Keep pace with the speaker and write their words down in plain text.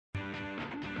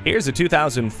Here's a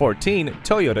 2014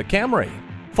 Toyota Camry.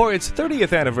 For its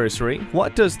 30th anniversary,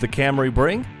 what does the Camry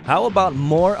bring? How about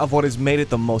more of what has made it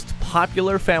the most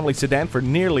popular family sedan for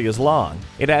nearly as long?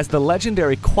 It has the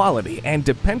legendary quality and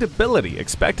dependability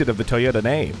expected of the Toyota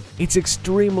name. It's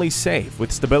extremely safe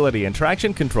with stability and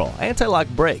traction control, anti-lock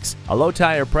brakes, a low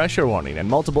tire pressure warning, and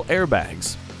multiple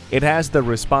airbags. It has the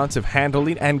responsive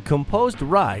handling and composed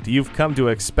ride you've come to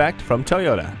expect from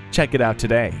Toyota. Check it out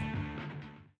today.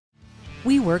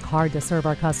 We work hard to serve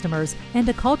our customers and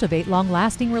to cultivate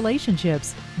long-lasting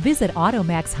relationships. Visit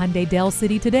AutoMax Hyundai Del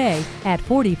City today at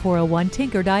 4401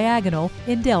 Tinker Diagonal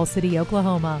in Del City,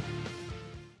 Oklahoma.